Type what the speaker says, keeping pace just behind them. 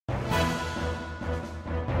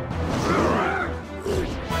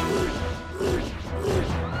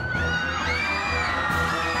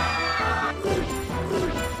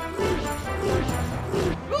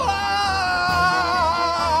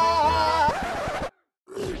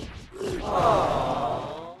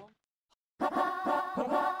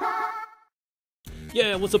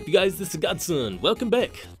Yeah, what's up you guys, this is Godson. Welcome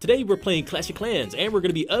back. Today we're playing Clash of Clans and we're going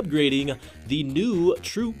to be upgrading the new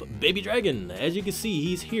troop BaBy Dragon. As you can see,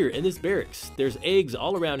 he's here in this barracks. There's eggs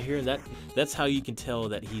all around here and that's how you can tell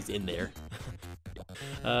that he's in there.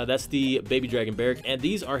 That's the BaBy Dragon barrack and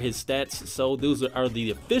these are his stats. So those are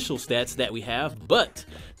the official stats that we have. But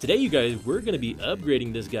today you guys, we're going to be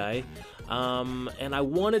upgrading this guy. And I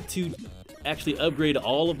wanted to actually upgrade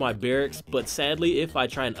all of my barracks, but sadly if I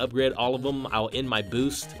try and upgrade all of them I'll end my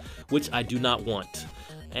boost, which I do not want.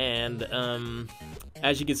 And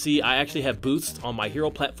as you can see, I actually have boosts on my hero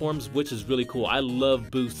platforms, which is really cool. I love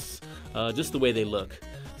boosts, just the way they look.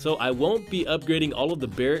 So I won't be upgrading all of the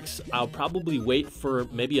barracks. I'll probably wait for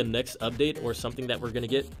maybe a next update or something that we're gonna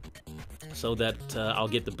get, so that I'll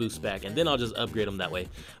get the boost back, and then I'll just upgrade them that way.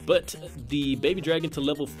 But the BaBy Dragon to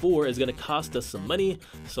level 4 is going to cost us some money,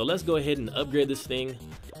 so let's go ahead and upgrade this thing.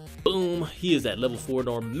 Boom, he is at level 4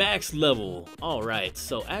 or max level. Alright,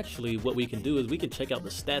 so actually what we can do is we can check out the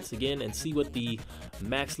stats again and see what the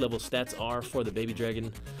max level stats are for the BaBy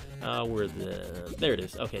Dragon. There it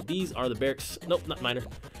is. Okay, these are the barracks. Nope, not minor.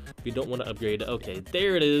 We don't want to upgrade. Okay,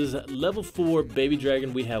 there it is. Level 4 BaBy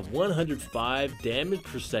Dragon. We have 105 damage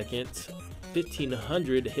per second,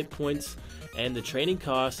 1500 hit points, and the training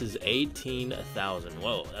cost is 18,000.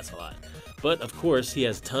 Whoa, that's a lot. But of course, he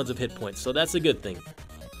has tons of hit points, so that's a good thing.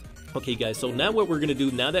 Okay guys, so now what we're going to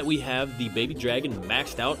do, now that we have the BaBy Dragon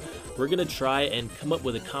maxed out, we're going to try and come up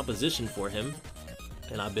with a composition for him.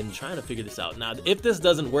 And I've been trying to figure this out. Now, if this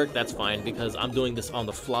doesn't work, that's fine, because I'm doing this on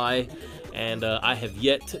the fly, and I have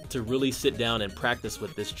yet to really sit down and practice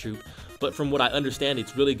with this troop. But from what I understand,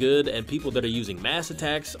 it's really good, and people that are using mass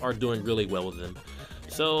attacks are doing really well with them.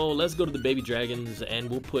 So let's go to the BaBy Dragons, and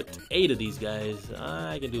we'll put 8 of these guys.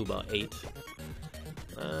 I can do about 8.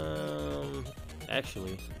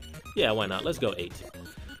 Actually, yeah, why not? Let's go 8.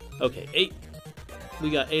 Okay, 8. We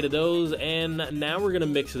got 8 of those, and now we're gonna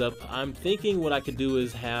mix it up. I'm thinking what I could do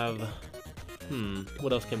is have,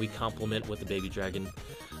 what else can we complement with the BaBy Dragon?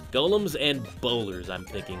 Golems and bowlers, I'm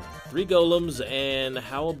thinking. 3 golems, and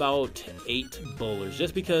how about 8 bowlers?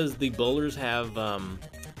 Just because the bowlers have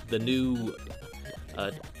the new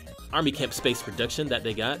army camp space reduction that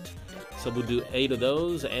they got. So we'll do 8 of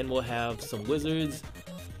those, and we'll have some wizards,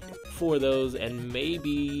 4 of those, and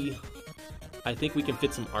maybe, I think we can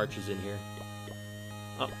fit some archers in here.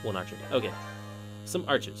 Oh, 1 archer. Okay. Some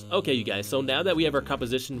archers. Okay, you guys. So now that we have our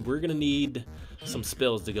composition, we're going to need some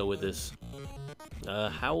spells to go with this.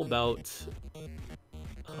 How about...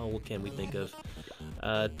 Oh, what can we think of?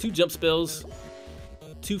 2 jump spells,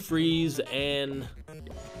 2 freeze, and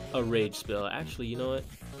a rage spell. Actually, you know what?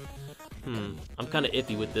 I'm kind of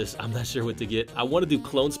iffy with this. I'm not sure what to get. I want to do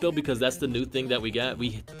clone spell because that's the new thing that we got.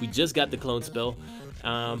 We just got the clone spell,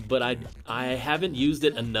 but I haven't used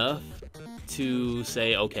it enough to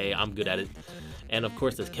say, okay, I'm good at it. And of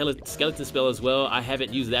course the skeleton spell as well, I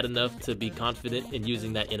haven't used that enough to be confident in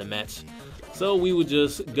using that in a match. So we would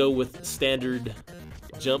just go with standard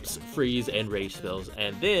jumps, freeze, and rage spells,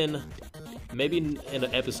 and then maybe in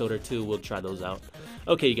an episode or 2 we'll try those out.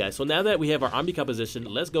 Okay you guys, so now that we have our army composition,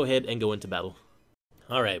 let's go ahead and go into battle.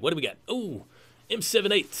 Alright, what do we got? Ooh,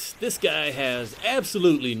 M78. This guy has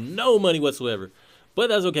absolutely no money whatsoever. But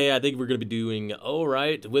that's okay, I think we're going to be doing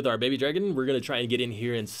alright with our BaBy Dragon. We're going to try and get in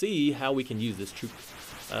here and see how we can use this troop.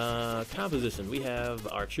 Composition, we have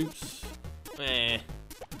our troops. Okay,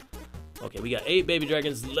 we got 8 BaBy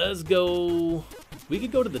Dragons. Let's go. We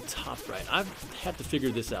could go to the top right. I've had to figure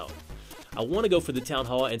this out. I want to go for the town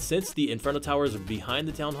hall, and since the Inferno Towers are behind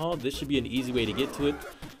the town hall, this should be an easy way to get to it.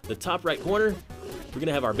 The top right corner, we're going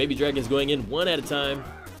to have our BaBy Dragons going in one at a time,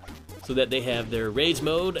 so that they have their rage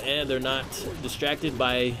mode and they're not distracted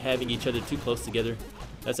by having each other too close together.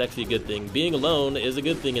 That's actually a good thing. Being alone is a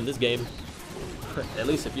good thing in this game, at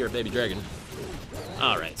least if you're a BaBy Dragon.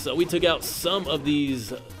 Alright, so we took out some of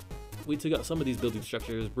these building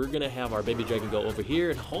structures. We're gonna have our BaBy Dragon go over here,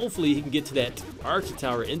 and hopefully he can get to that archer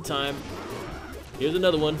tower in time. Here's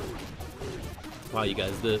another one. Wow, you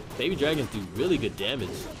guys, the BaBy Dragons do really good damage,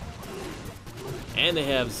 and they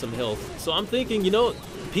have some health. So I'm thinking, you know,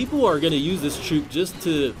 people are going to use this troop just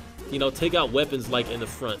to, you know, take out weapons like in the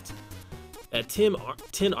front. At 10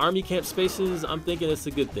 army camp spaces, I'm thinking it's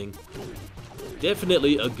a good thing.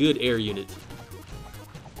 Definitely a good air unit.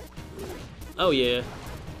 Oh yeah.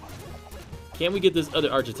 Can we get this other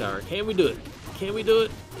archer tower? Can we do it? Can we do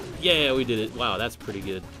it? Yeah, we did it. Wow, that's pretty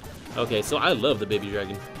good. Okay, so I love the BaBy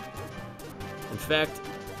Dragon. In fact,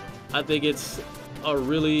 I think it's a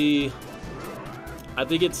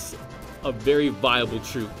very viable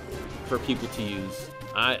troop for people to use.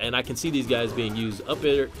 And I can see these guys being used up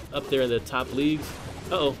there in the top leagues.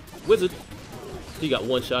 Uh-oh, wizard. He got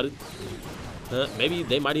one-shotted. Maybe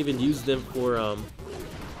they might even use them for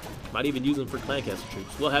clan caster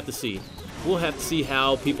troops. We'll have to see. We'll have to see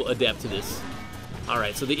how people adapt to this. All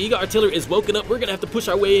right, so the Eagle Artillery is woken up. We're gonna have to push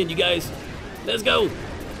our way in, you guys. Let's go.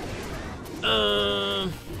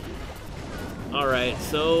 All right,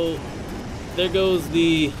 so there goes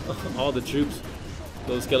all the troops.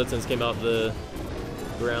 Those skeletons came out the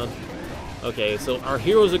ground. Okay, so our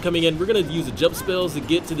heroes are coming in. We're gonna use the jump spells to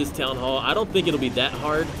get to this town hall. I don't think it'll be that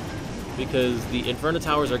hard because the Inferno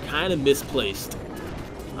Towers are kind of misplaced.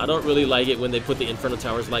 I don't really like it when they put the Inferno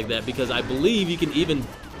Towers like that because I believe you can even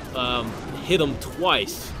hit them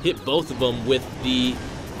twice. Hit both of them with the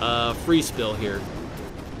free spell here.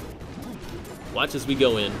 Watch as we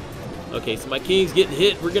go in. Okay, so my king's getting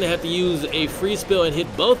hit. We're gonna have to use a free spell and hit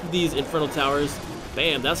both of these Inferno Towers.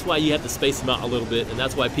 Bam, that's why you have to space them out a little bit, and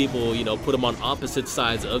that's why people, you know, put them on opposite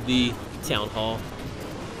sides of the town hall.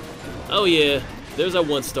 Oh yeah, there's our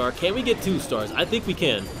 1 star. Can we get 2 stars? I think we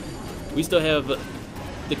can. We still have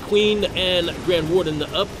the Queen and Grand Warden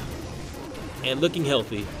up and looking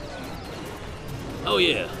healthy. Oh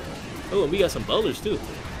yeah. Oh, and we got some bowlers too.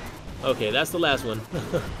 Okay, that's the last one.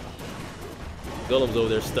 Golem's over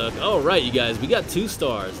there stuck. All right, you guys, we got 2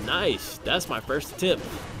 stars. Nice. That's my first attempt.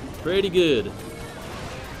 Pretty good.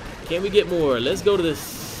 Can we get more? Let's go to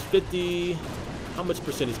this 50. How much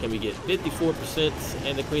percentage can we get? 54%,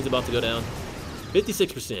 and the Queen's about to go down.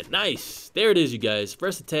 56%. Nice. There it is, you guys.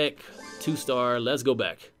 First attack, 2 star. Let's go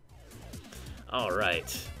back. All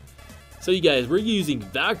right. So, you guys, we're using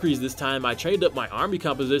Valkyries this time. I trained up my army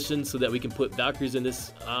composition so that we can put Valkyries in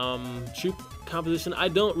this troop composition. I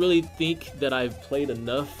don't really think that I've played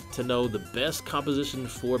enough to know the best composition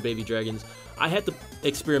for baby dragons. I had to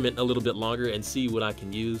experiment a little bit longer and see what I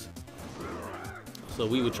can use. So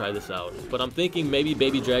we would try this out. But I'm thinking maybe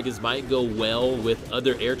baby dragons might go well with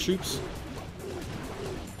other air troops.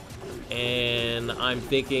 And I'm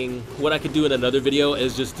thinking what I could do in another video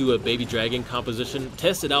is just do a baby dragon composition,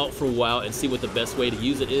 test it out for a while and see what the best way to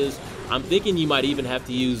use it is. I'm thinking you might even have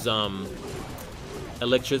to use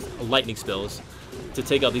lightning spells to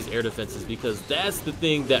take out these air defenses, because that's the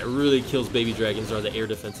thing that really kills baby dragons, are the air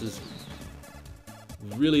defenses.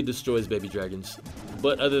 Really destroys baby dragons.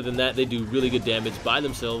 But other than that, they do really good damage by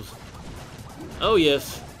themselves. Oh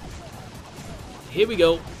yes. Here we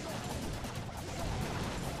go.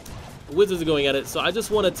 Wizards are going at it, so I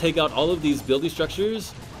just want to take out all of these building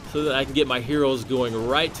structures so that I can get my heroes going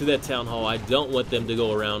right to that town hall. I don't want them to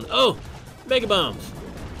go around. Oh, mega bombs.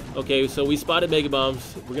 Okay, so we spotted mega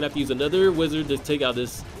bombs. We're gonna have to use another wizard to take out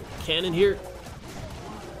this cannon here.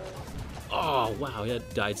 Oh wow,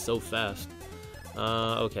 that died so fast.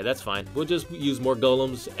 Okay, that's fine. We'll just use more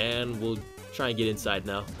golems and we'll try and get inside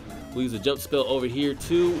now. We'll use a jump spell over here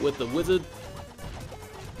too with the wizard.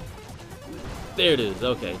 There it is.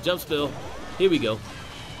 Okay, jump spell. Here we go.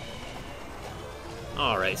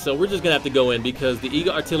 Alright, so we're just gonna have to go in because the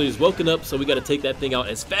Eagle Artillery is woken up, so we gotta take that thing out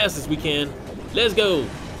as fast as we can. Let's go.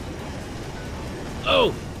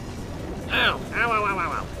 Oh! Ow! Ow, ow, ow,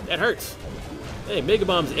 ow, ow. That hurts. Hey, mega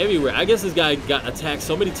bombs everywhere. I guess this guy got attacked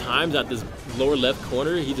so many times at this lower left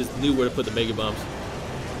corner, he just knew where to put the mega bombs.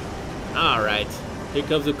 Alright. Here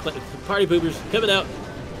comes the party poopers coming out.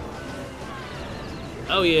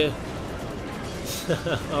 Oh yeah.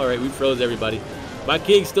 Alright, we froze everybody. My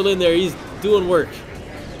king's still in there. He's doing work.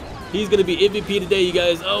 He's going to be MVP today, you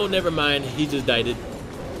guys. Oh, never mind. He just died it.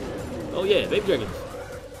 Oh yeah, baby dragons.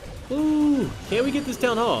 Ooh, can we get this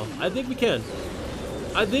town hall? I think we can.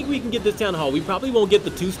 I think we can get this town hall. We probably won't get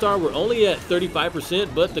the 2-star. We're only at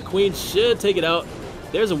 35%, but the Queen should take it out.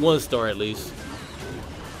 There's a 1-star at least.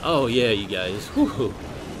 Oh yeah, you guys. Whew.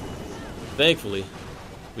 Thankfully,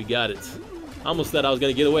 we got it. Almost thought I was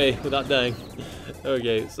going to get away without dying.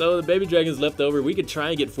 Okay, so the baby dragon's left over. We could try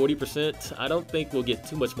and get 40%. I don't think we'll get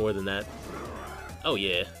too much more than that. Oh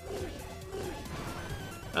yeah.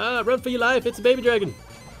 Run for your life. It's a baby dragon.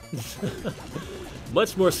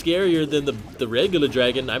 Much more scarier than the regular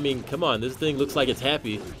dragon. I mean, come on. This thing looks like it's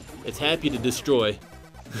happy. It's happy to destroy.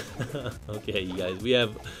 Okay, you guys. We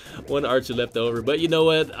have 1 archer left over. But you know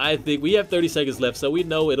what? I think we have 30 seconds left, so we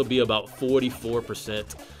know it'll be about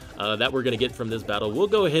 44%. That we're going to get from this battle. We'll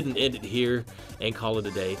go ahead and end it here and call it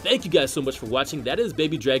a day. Thank you guys so much for watching. That is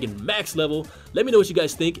Baby Dragon max level. Let me know what you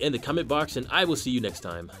guys think in the comment box, and I will see you next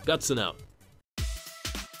time. Godson out.